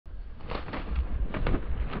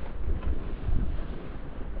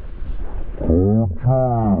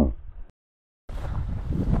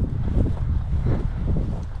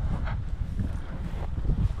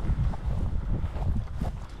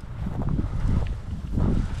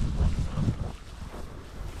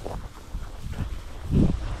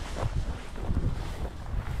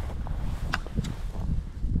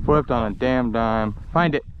Flipped on a damn dime.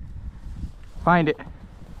 Find it. Find it.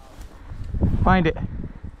 Find it.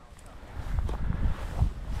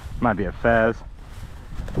 Might be a fez.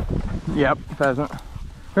 Yep, pheasant.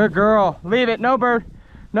 Good girl. Leave it. No bird.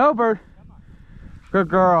 No bird. Good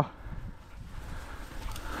girl.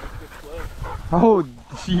 Oh,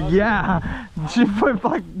 yeah. She flipped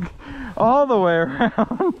like all the way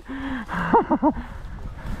around.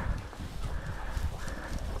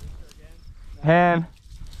 Hen.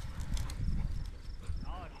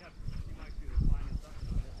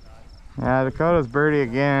 Yeah, Dakota's birdie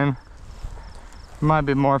again. Might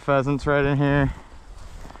be more pheasants right in here.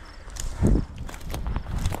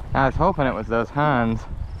 I was hoping it was those hens.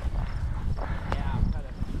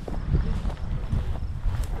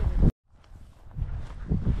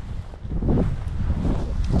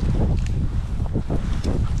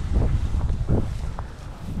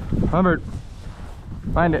 Hubbard,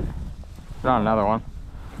 find it. Not another one.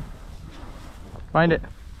 Find it.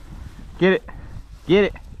 Get it. Get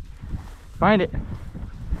it. Find it.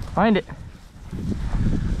 Find it.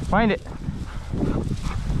 Find it.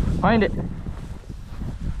 Find it.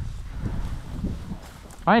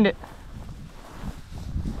 Find it.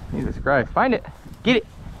 Jesus Christ. Find it. Get it.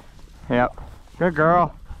 Yep. Good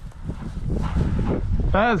girl.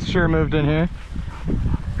 Fez sure moved in here.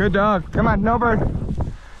 Good dog. Come on. No bird.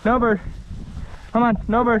 No bird. Come on.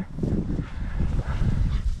 No bird.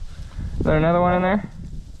 Is there another one in there?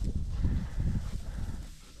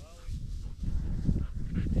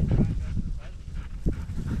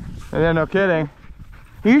 Yeah, no kidding.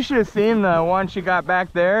 You should have seen the one she got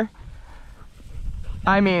back there.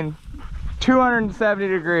 I mean, 270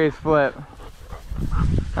 degrees flip.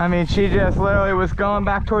 I mean, she just literally was going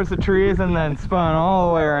back towards the trees and then spun all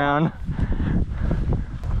the way around.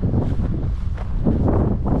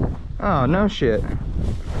 Oh, no shit.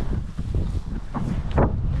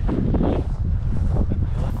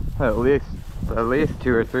 At least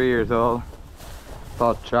 2 or 3 years old. It's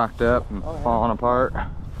all chalked up and falling apart.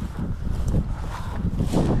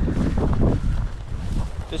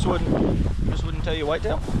 This wouldn't tell you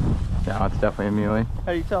whitetail? Yeah, it's definitely a muley.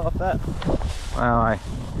 How do you tell off that? Well,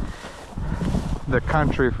 the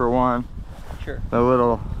country for one. Sure. The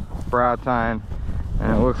little brow tine,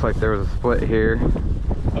 and it looks like there was a split here.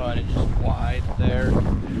 Oh, and it's just wide there.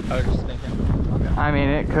 I was just thinking. Okay. I mean,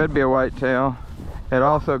 it could be a whitetail. It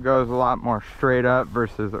also goes a lot more straight up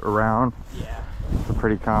versus around. Yeah. It's a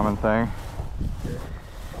pretty common thing.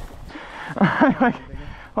 Like,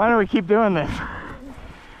 why do we keep doing this?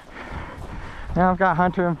 Now I've got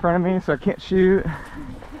Hunter in front of me, so I can't shoot.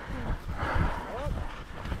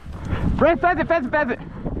 Red pheasant, pheasant, pheasant.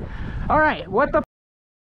 All right, what the?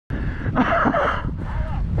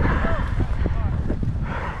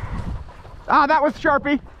 Ah, that was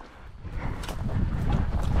Sharpie.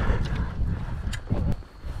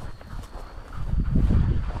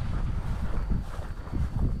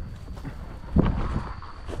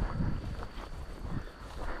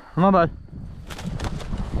 Come on, bud.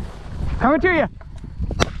 Coming to you.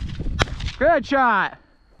 Good shot.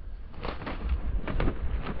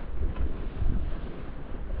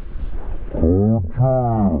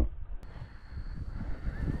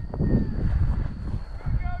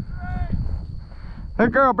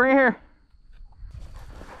 Good girl, bring it here.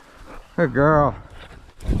 Good girl.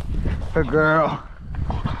 Good girl.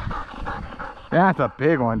 That's a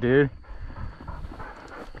big one, dude.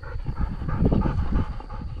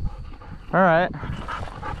 All right.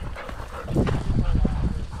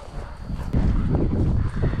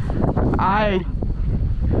 I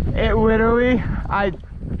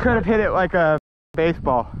could have hit it like a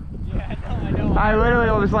baseball. Yeah, I know. I literally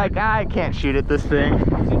was like, I can't shoot at this thing.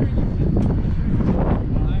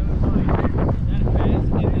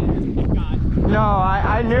 No,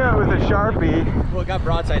 I knew it was a Sharpie. Well, it got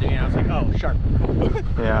broadside to me and I was like, oh, sharp.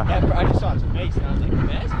 Yeah. Yeah, I just saw its face and I was like,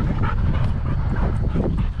 Fez?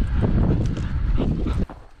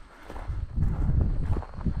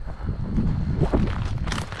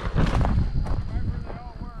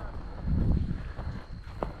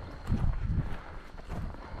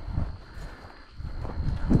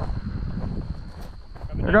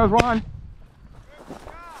 There goes one.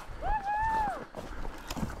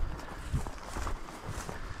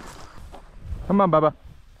 Come on, Bubba.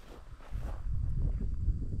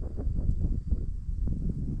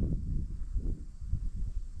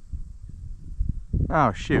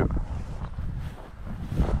 Oh, shoot.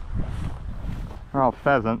 They're all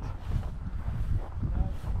pheasants.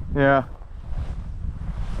 Yeah.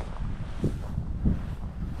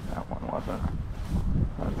 That one wasn't.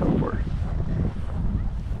 That's over.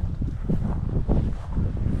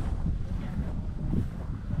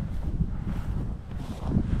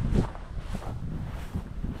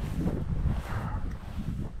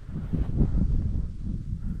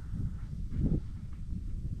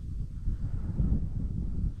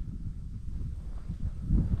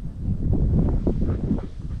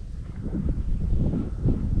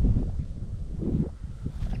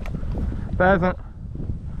 Pheasant.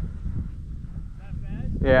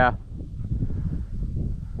 Yeah.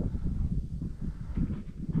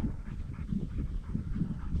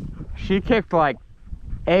 She kicked like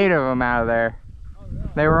 8 of them out of there. Oh, really?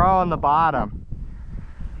 They were all in the bottom.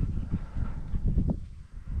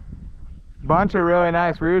 Bunch of really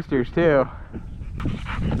nice roosters too.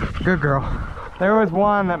 Good girl. There was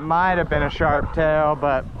one that might have been a Sharptail,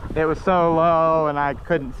 but it was so low and I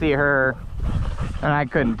couldn't see her and I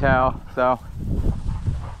couldn't tell, so.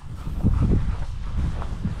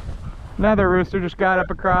 Another rooster just got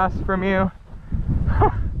up across from you.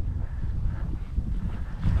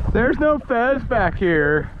 There's no fez back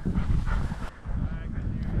here.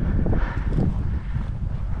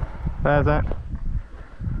 Pheasant.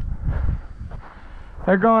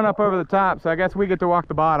 They're going up over the top, so I guess we get to walk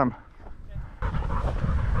the bottom.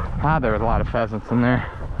 Ah, there was a lot of pheasants in there.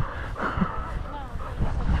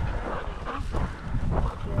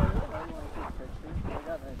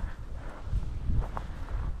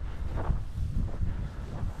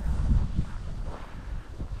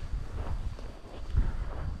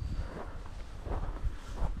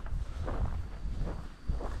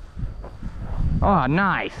 Oh,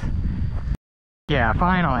 nice. Yeah,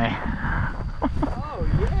 finally. Oh,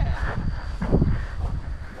 yeah.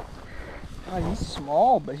 God, he's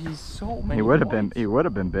small, but he's so many He would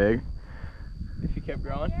have been big. if he kept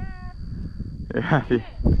growing. Yeah.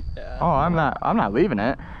 Yeah. Oh, I'm not leaving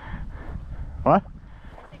it. What?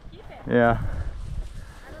 I said keep it. Yeah.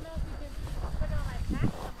 I don't know if you could put it on my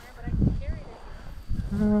pack somewhere, but I can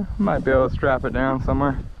carry it. Might be able to strap it down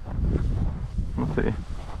somewhere. Let's see.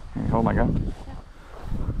 Here, hold my gun.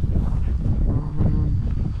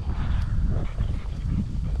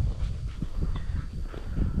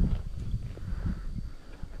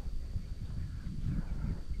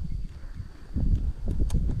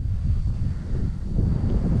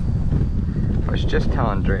 I was just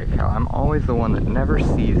telling Drake how I'm always the one that never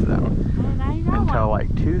sees them until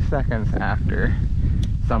like 2 seconds after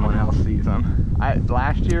someone else sees them.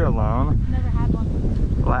 Last year alone, Never had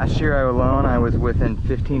one. last year alone I was within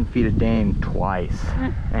 15 feet of Dane twice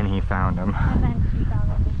and he found him. And then he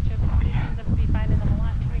found on this trip and he ends up be finding them a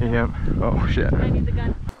lot. Here we go. Yep. Oh shit. I need the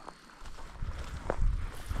gun.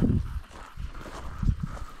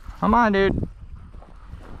 Come on, dude.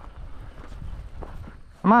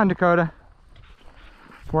 Come on, Dakota.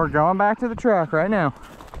 We're going back to the truck right now.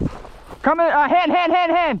 Come in,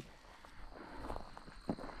 hand.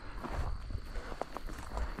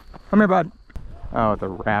 Come here, bud. Oh, it's a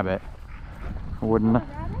rabbit. Wouldn't.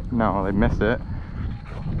 No, they missed it.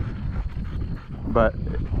 But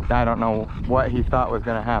I don't know what he thought was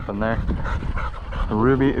gonna happen there. The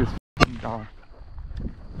Ruby is gone.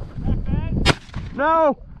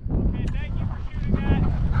 No! Okay, thank you for shooting that.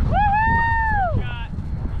 Woohoo! Shot.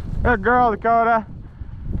 Good girl, Dakota.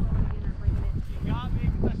 You got me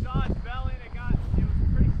because I saw his belly and it was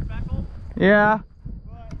pretty speckled, Yeah.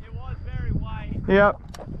 but it was very white. Yep.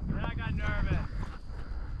 And I got nervous.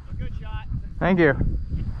 A good shot. Thank you.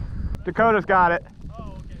 Dakota's got it.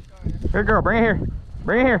 Oh, okay, sorry. Good girl. Bring it here.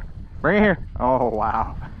 Bring it here. Bring it here. Oh,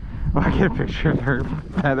 wow. I'll get a picture of her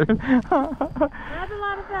feathers. That's a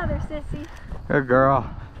lot of feathers, sissy. Good girl.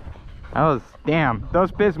 That was, damn, those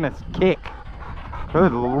bismuths kick.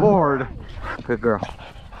 Good Lord. Good girl.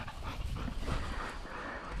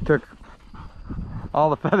 Took all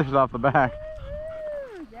the feathers off the back.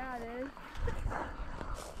 Woo! Yeah, it is.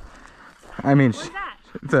 I mean, What's that?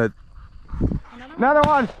 it's a, Another one? another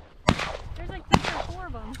one. There's like 6 or 4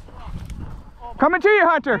 of them. Coming to you,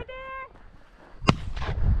 Hunter. Right there.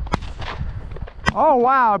 Oh,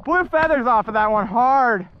 wow. It blew feathers off of that one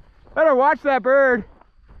hard. Better watch that bird.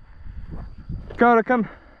 Dakota, come.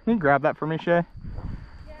 Can you grab that for me, Shay?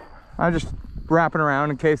 Yeah. I'm just wrapping around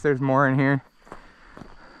in case there's more in here.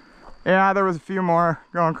 Yeah, there was a few more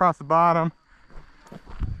going across the bottom.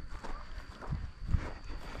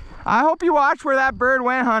 I hope you watched where that bird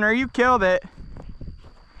went, Hunter. You killed it.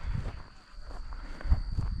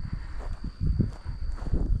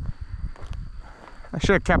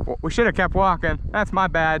 We should have kept walking. That's my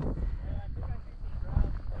bad.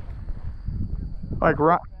 Like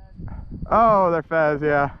right. Oh, they're fez,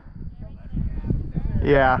 yeah.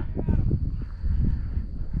 Yeah.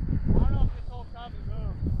 I don't know if this whole cubby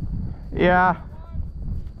moved. Yeah.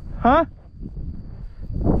 Huh?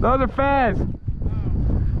 Those are fez.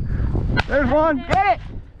 There's one. Get it!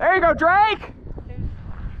 There you go, Drake!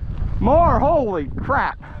 More. Holy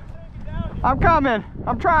crap. I'm coming.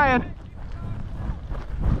 I'm trying.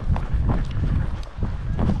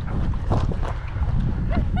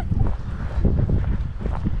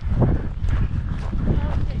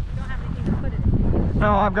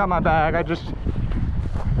 No, I've got my bag. I just...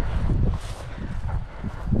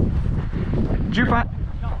 Did you find...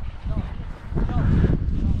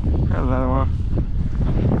 There's another one.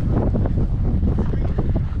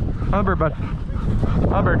 Another bird, bud.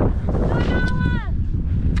 Another bird.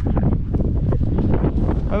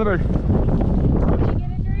 Another bird. Did you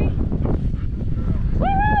get a drink?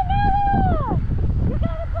 Woo-hoo! You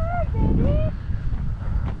got a bird, baby!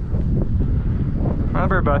 Another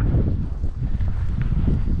bird, bud.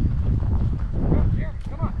 Here,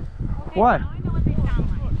 come on. Okay, What? now I know what they sound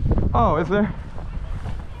like. Oh, is there?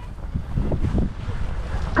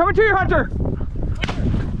 Coming to you, Hunter!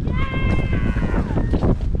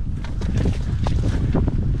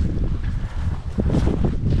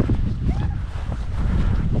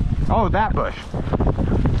 Oh, that bush.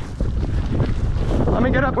 Let me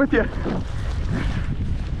get up with you. Get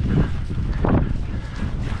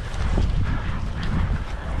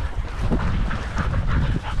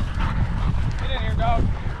in here, dog.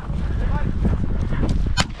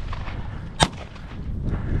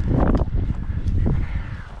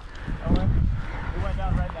 We went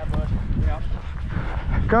down right in that bush. Yeah.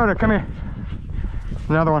 Dakota, come here.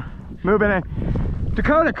 Another one. Move it in.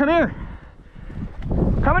 Dakota, come here.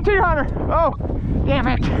 Coming to you, Hunter. Oh, damn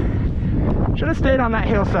it. Should have stayed on that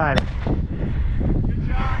hillside. Good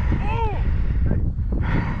shot. Oh!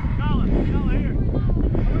 Colin, here.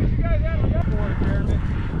 How many you guys have? We got 4 Jeremy.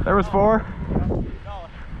 There was 4. Colin.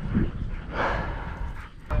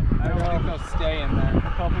 I don't think they'll stay in there. A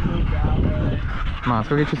couple moved out there. Come on, let's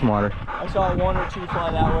go get you some water. I saw 1 or 2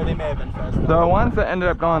 fly that way. They may have been pheasants. The ones that ended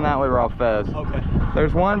up going that way were all fez. Okay.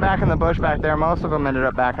 There's one back in the bush back there. Most of them ended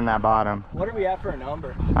up back in that bottom. What are we at for a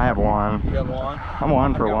number? I have 1. You have 1? I'm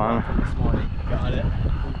 1 for I've got 1. from this morning. Got it.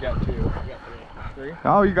 We've got 2. We've got 3. 3?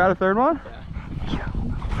 Oh, you got a 3rd one? Yeah.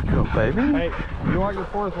 Go, baby. Hey, you want your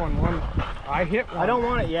 4th one? I hit one. I don't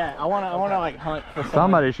want it yet. I want to like hunt for something.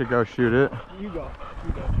 Somebody should go shoot it. You go.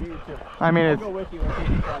 You go. You too. I mean, I'll it's... go with you and see if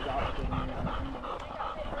he flies out with it.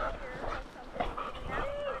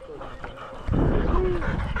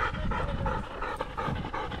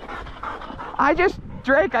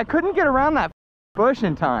 Drake, I couldn't get around that bush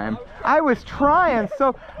in time. I was trying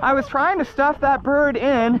to stuff that bird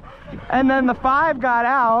in, and then the 5 got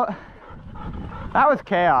out. That was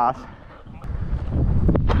chaos.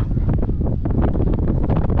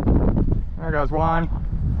 There goes one.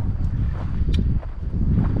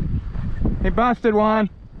 He busted one.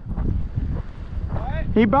 What?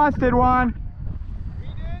 He busted one.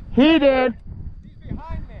 He did? He did. He's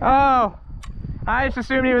behind me. Oh, I just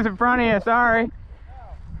assumed he was in front of you. Sorry.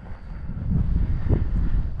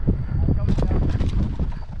 I'm coming down.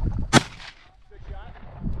 Good shot.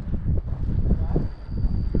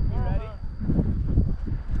 You ready?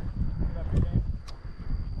 Get up your game.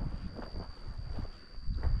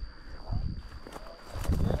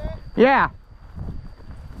 Get it? Yeah.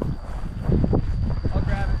 I'll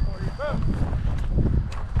grab it for you. Boom.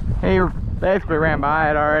 He basically ran by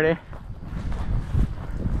it already.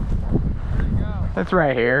 Where'd it go? It's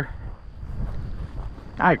right here.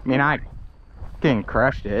 I mean, I getting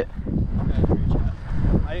crushed it. Okay, great shot.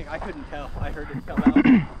 I couldn't tell. I heard it come out.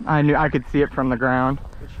 I knew I could see it from the ground.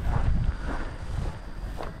 Good shot.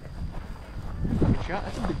 Good shot.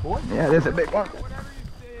 That's a big boy. Yeah, it is a big one. Whatever you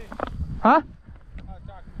see. Huh? I was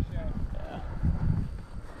talking to Shay.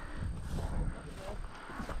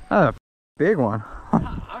 Oh, big one.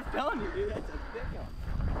 I'm telling you, dude, that's a big one.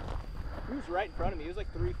 He was right in front of me. He was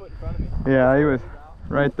like 3 foot in front of me. Yeah, he was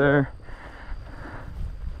right there.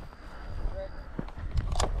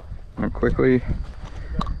 And quickly.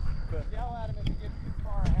 Good. Yell at him if he gets too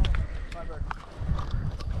far ahead of him. My bird.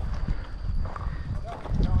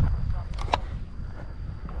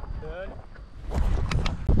 Good.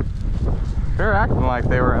 They're acting like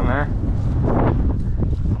they were in there.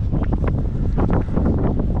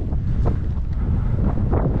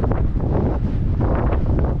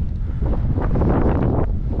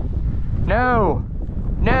 No!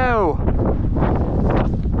 No!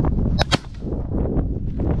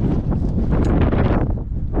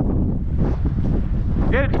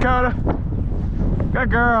 Get it, Dakota! Good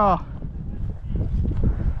girl!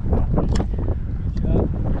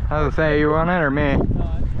 I was gonna say, you want it or me?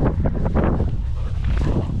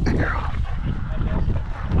 Good girl.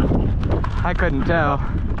 I couldn't tell.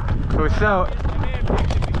 It was so...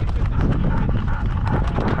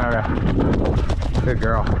 Alright. Good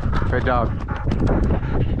girl. Good dog.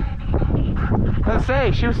 Let's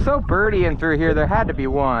say, she was so birdieing through here, there had to be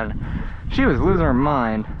one. She was losing her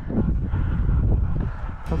mind.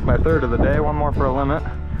 That's my 3rd of the day, 1 more for a limit.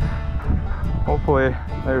 Hopefully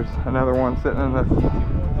there's another one sitting in this.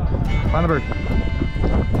 Find the bird.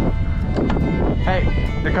 Hey,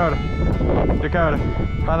 Dakota. Dakota,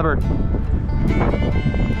 find the bird.